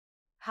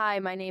Hi,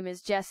 my name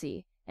is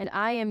Jessie, and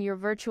I am your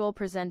virtual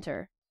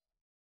presenter.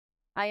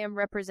 I am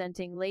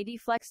representing Lady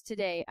Flex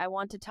today. I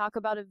want to talk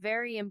about a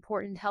very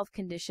important health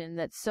condition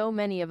that so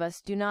many of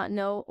us do not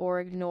know or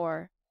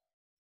ignore.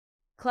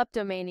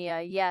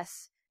 Kleptomania.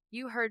 Yes,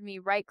 you heard me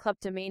right.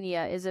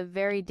 Kleptomania is a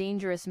very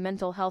dangerous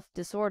mental health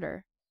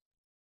disorder.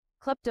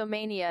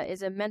 Kleptomania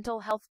is a mental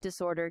health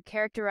disorder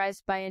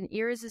characterized by an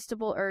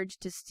irresistible urge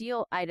to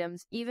steal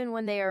items even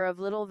when they are of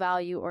little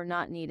value or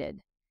not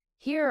needed.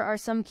 Here are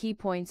some key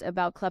points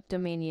about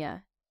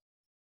kleptomania.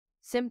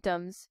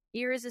 Symptoms: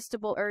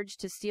 irresistible urge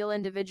to steal.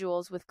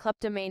 Individuals with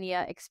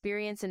kleptomania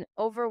experience an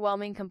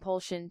overwhelming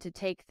compulsion to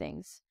take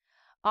things,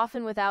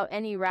 often without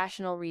any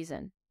rational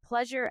reason.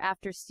 Pleasure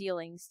after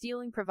stealing.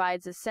 Stealing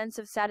provides a sense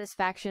of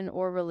satisfaction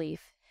or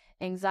relief.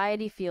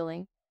 Anxiety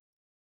feeling.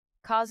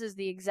 Causes.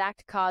 The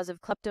exact cause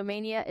of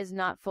kleptomania is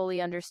not fully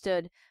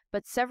understood,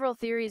 but several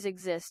theories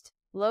exist.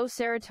 Low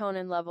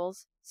serotonin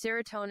levels.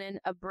 Serotonin,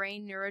 a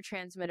brain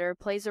neurotransmitter,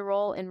 plays a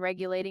role in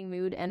regulating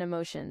mood and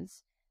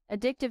emotions.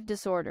 Addictive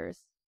disorders.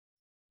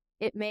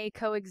 It may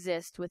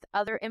coexist with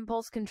other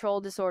impulse control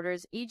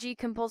disorders, e.g.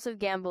 compulsive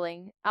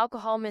gambling,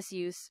 alcohol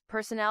misuse,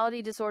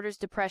 personality disorders,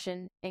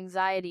 depression,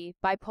 anxiety,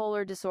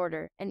 bipolar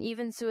disorder, and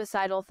even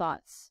suicidal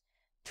thoughts.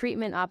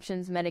 Treatment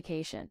options.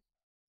 Medication.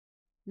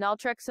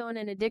 Naltrexone,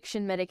 an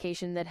addiction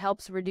medication that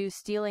helps reduce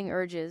stealing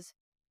urges.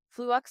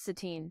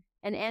 Fluoxetine,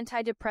 an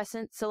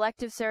antidepressant,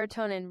 selective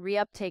serotonin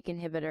reuptake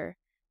inhibitor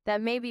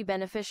that may be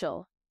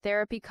beneficial.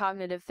 Therapy.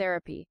 Cognitive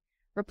therapy,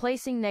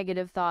 replacing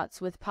negative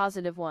thoughts with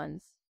positive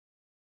ones.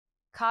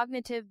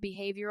 Cognitive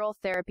behavioral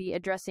therapy,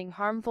 addressing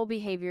harmful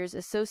behaviors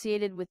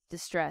associated with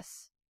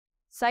distress.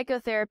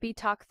 Psychotherapy.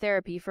 Talk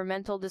therapy for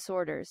mental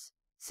disorders.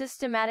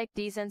 Systematic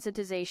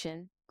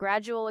desensitization,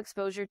 gradual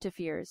exposure to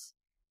fears.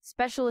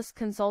 Specialist.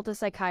 Consult a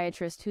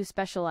psychiatrist who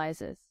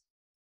specializes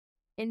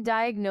in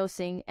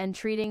diagnosing and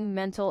treating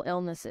mental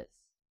illnesses.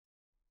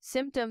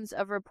 Symptoms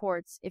of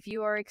reports. If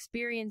you are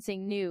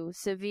experiencing new,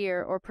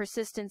 severe, or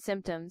persistent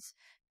symptoms,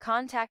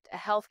 contact a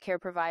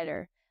healthcare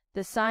provider.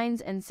 The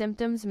signs and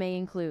symptoms may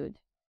include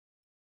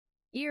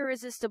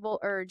irresistible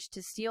urge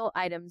to steal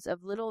items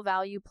of little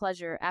value.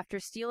 Pleasure after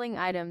stealing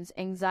items.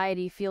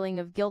 Anxiety, feeling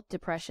of guilt,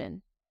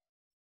 depression.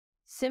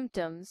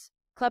 Symptoms.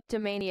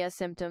 Kleptomania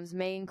symptoms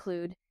may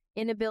include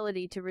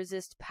inability to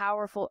resist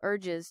powerful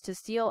urges to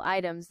steal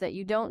items that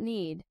you don't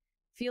need,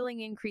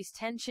 feeling increased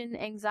tension,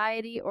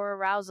 anxiety, or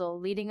arousal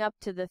leading up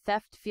to the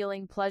theft,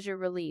 feeling pleasure,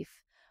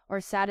 relief, or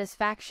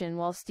satisfaction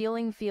while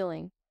stealing.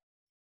 Feeling.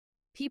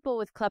 People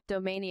with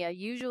kleptomania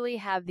usually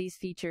have these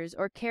features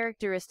or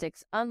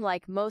characteristics.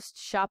 Unlike most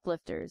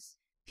shoplifters,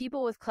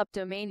 people with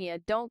kleptomania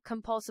don't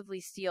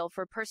compulsively steal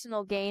for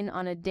personal gain,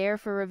 on a dare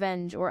for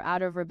revenge, or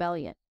out of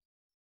rebellion.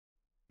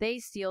 They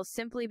steal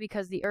simply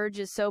because the urge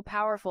is so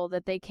powerful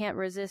that they can't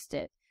resist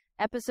it.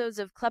 Episodes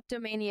of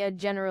kleptomania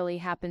generally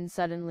happen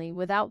suddenly,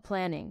 without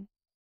planning,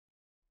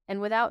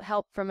 and without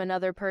help from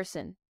another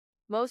person.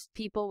 Most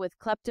people with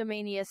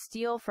kleptomania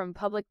steal from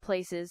public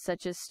places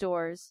such as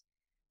stores.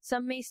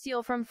 Some may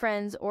steal from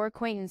friends or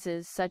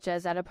acquaintances, such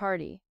as at a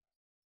party.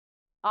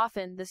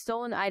 Often, the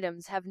stolen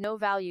items have no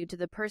value to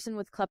the person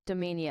with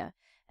kleptomania,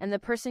 and the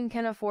person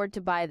can afford to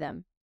buy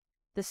them.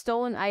 The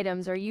stolen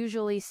items are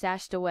usually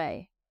stashed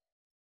away,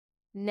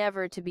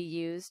 never to be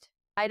used.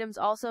 Items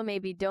also may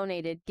be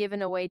donated,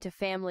 given away to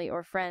family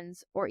or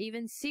friends, or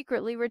even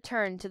secretly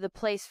returned to the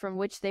place from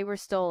which they were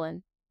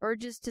stolen.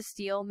 Urges to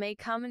steal may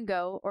come and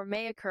go, or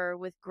may occur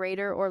with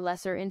greater or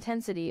lesser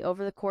intensity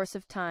over the course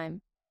of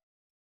time.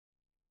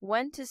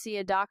 When to see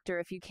a doctor.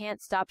 If you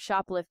can't stop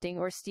shoplifting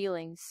or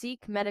stealing,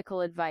 seek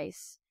medical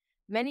advice.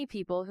 Many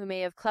people who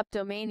may have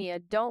kleptomania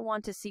don't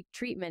want to seek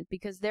treatment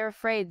because they're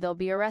afraid they'll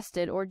be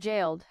arrested or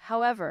jailed.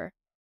 However,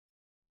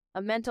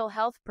 a mental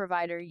health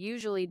provider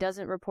usually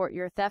doesn't report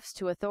your thefts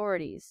to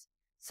authorities.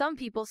 Some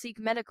people seek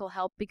medical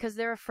help because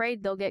they're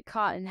afraid they'll get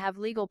caught and have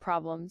legal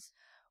problems,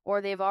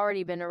 or they've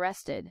already been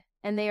arrested,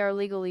 and they are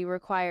legally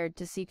required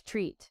to seek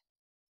treatment.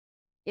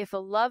 If a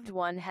loved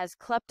one has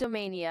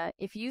kleptomania,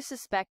 if you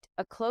suspect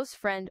a close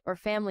friend or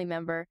family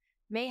member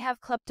may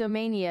have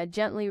kleptomania,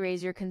 gently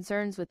raise your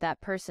concerns with that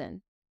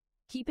person.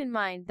 Keep in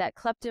mind that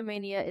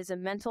kleptomania is a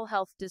mental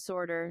health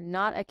disorder,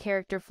 not a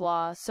character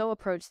flaw, so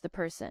approach the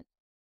person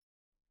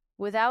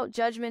without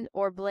judgment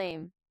or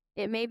blame.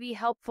 It may be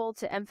helpful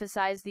to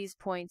emphasize these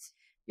points.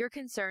 You're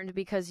concerned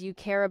because you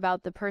care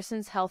about the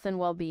person's health and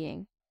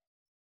well-being.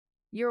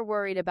 You're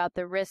worried about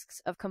the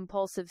risks of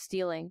compulsive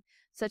stealing,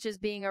 such as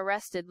being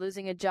arrested,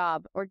 losing a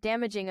job, or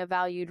damaging a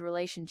valued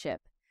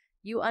relationship.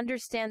 You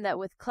understand that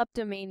with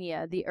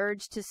kleptomania, the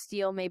urge to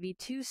steal may be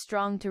too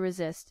strong to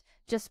resist,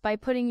 just by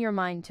putting your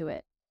mind to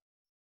it.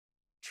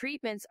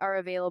 Treatments are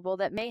available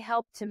that may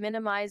help to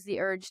minimize the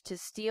urge to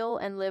steal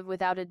and live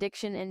without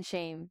addiction and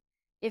shame.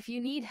 If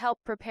you need help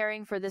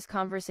preparing for this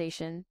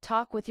conversation,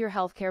 talk with your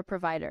healthcare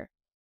provider.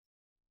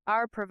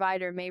 Our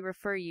provider may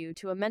refer you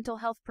to a mental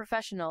health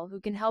professional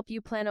who can help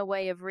you plan a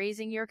way of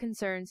raising your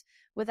concerns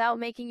without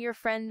making your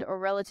friend or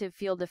relative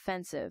feel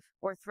defensive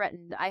or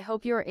threatened. I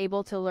hope you are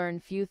able to learn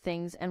few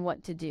things and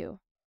what to do.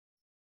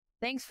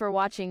 Thanks for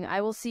watching. I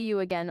will see you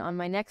again on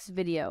my next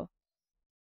video.